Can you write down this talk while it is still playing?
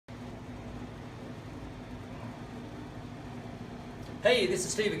Hey, this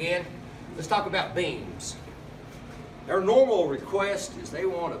is Steve again. Let's talk about beams. Their normal request is they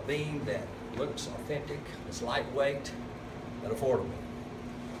want a beam that looks authentic, is lightweight, and affordable.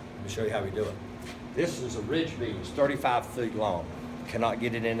 Let me show you how we do it. This is a ridge beam. It's 35 feet long. Cannot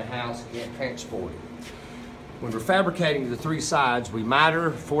get it in the house, can't transport it. When we're fabricating the three sides, we miter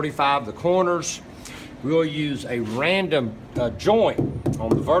 45 the corners. We'll use a random joint on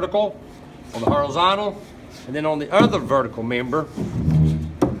the vertical, on the horizontal, and then on the other vertical member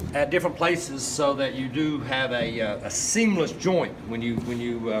at different places so that you do have a seamless joint when you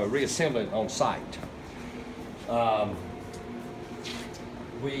reassemble it on site.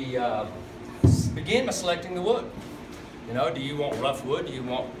 We begin by selecting the wood. You know, do you want rough wood? Do you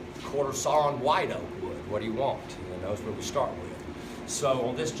want quarter sawn white oak wood? What do you want? You know, that's where we start with. So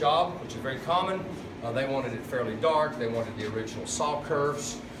on this job, which is very common, they wanted it fairly dark. They wanted the original saw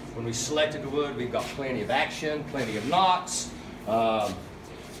curves. When we selected the wood, we've got plenty of action, plenty of knots.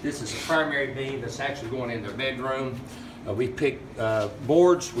 This is a primary beam that's actually going in their bedroom. We picked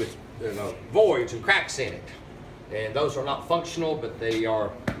boards with voids and cracks in it. And those are not functional, but they are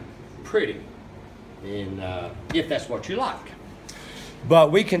pretty, and if that's what you like.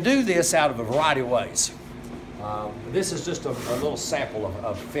 But we can do this out of a variety of ways. This is just a little sample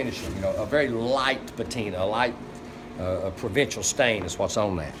of finishing, you know, a very light patina, a light provincial stain is what's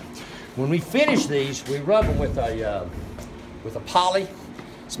on that. When we finish these, we rub them with a poly.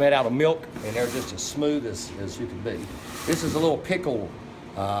 It's made out of milk, and they're just as smooth as you can be. This is a little pickle,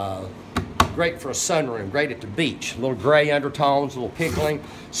 great for a sunroom, great at the beach. A little gray undertones, a little pickling.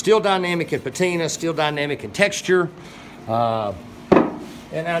 Still dynamic in patina, still dynamic in texture.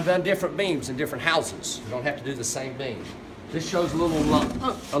 And I've done different beams in different houses. You don't have to do the same beam. This shows a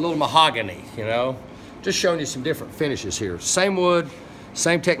little mahogany, you know. Just showing you some different finishes here. Same wood,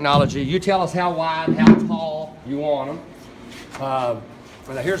 same technology. You tell us how wide, how tall you want them.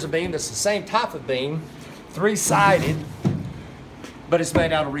 Now here's a beam that's the same type of beam, three-sided, but it's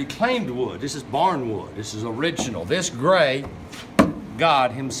made out of reclaimed wood. This is Barnwood. This is original. This gray,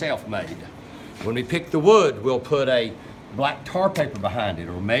 God himself made. When we pick the wood, we'll put a black tar paper behind it,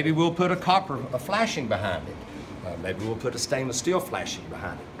 or maybe we'll put a copper flashing behind it. Maybe we'll put a stainless steel flashing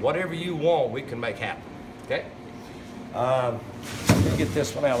behind it. Whatever you want, we can make happen. Okay? Let me get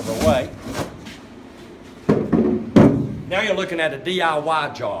this one out of the way. Now you're looking at a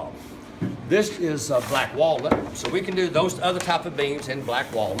DIY job. This is black walnut, so we can do those other type of beams in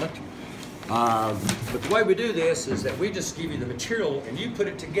black walnut. But the way we do this is that we just give you the material and you put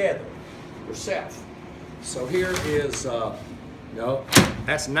it together yourself. So here is,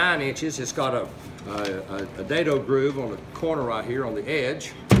 that's 9 inches. It's got a dado groove on the corner right here on the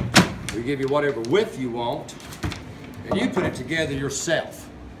edge. We give you whatever width you want, and you put it together yourself.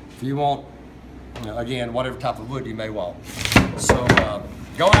 If you want, again, whatever type of wood you may want. So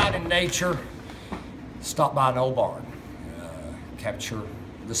go out in nature, stop by an old barn, capture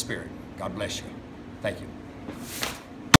the spirit. God bless you. Thank you.